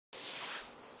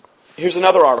Here's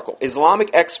another article.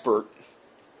 Islamic expert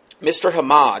Mr.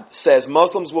 Hamid says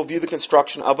Muslims will view the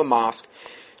construction of a mosque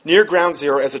near Ground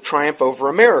Zero as a triumph over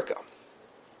America.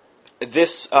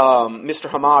 This Mr.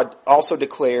 Hamid also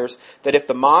declares that if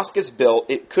the mosque is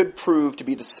built, it could prove to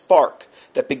be the spark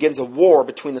that begins a war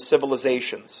between the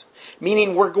civilizations.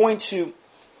 Meaning we're going to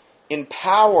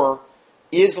empower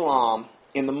Islam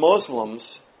in the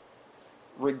Muslims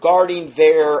regarding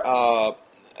their...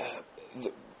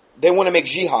 they want to make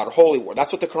jihad, or holy war.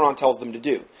 That's what the Quran tells them to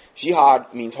do.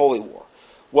 Jihad means holy war.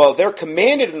 Well, they're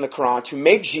commanded in the Quran to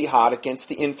make jihad against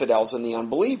the infidels and the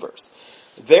unbelievers.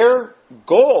 Their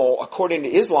goal, according to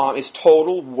Islam, is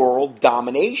total world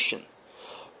domination.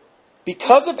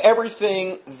 Because of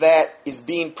everything that is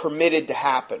being permitted to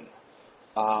happen,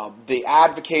 the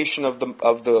advocation of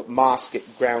the mosque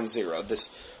at Ground Zero, this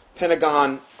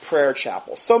Pentagon prayer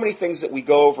chapel, so many things that we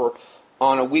go over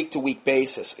on a week-to-week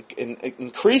basis,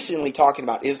 increasingly talking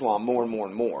about Islam more and more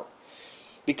and more.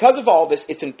 Because of all this,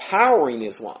 it's empowering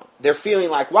Islam. They're feeling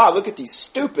like, wow, look at these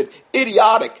stupid,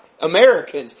 idiotic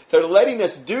Americans. They're letting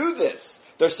us do this.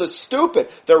 They're so stupid.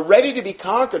 They're ready to be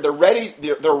conquered. They're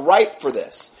ripe for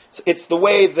this. It's the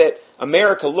way that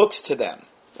America looks to them.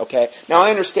 Okay? Now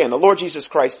I understand, the Lord Jesus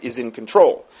Christ is in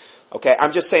control. Okay?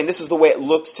 I'm just saying this is the way it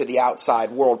looks to the outside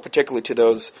world, particularly to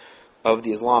those of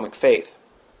the Islamic faith.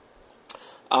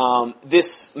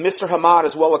 This Mr. Hamid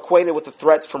is well acquainted with the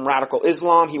threats from radical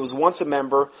Islam. He was once a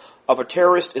member of a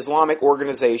terrorist Islamic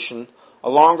organization,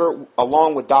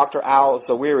 along with Dr.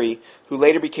 Al-Zawahiri, who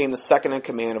later became the second in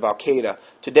command of Al-Qaeda.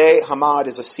 Today, Hamid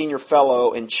is a senior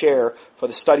fellow and chair for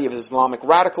the study of Islamic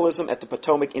radicalism at the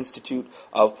Potomac Institute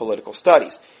of Political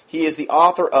Studies. He is the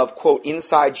author of, quote,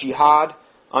 Inside Jihad,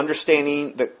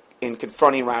 Understanding and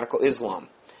Confronting Radical Islam.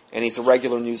 And he's a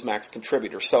regular Newsmax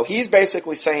contributor. So he's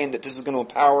basically saying that this is going to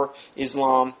empower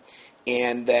Islam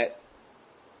and that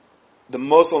the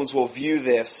Muslims will view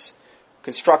this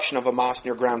construction of a mosque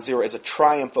near Ground Zero as a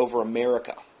triumph over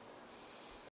America.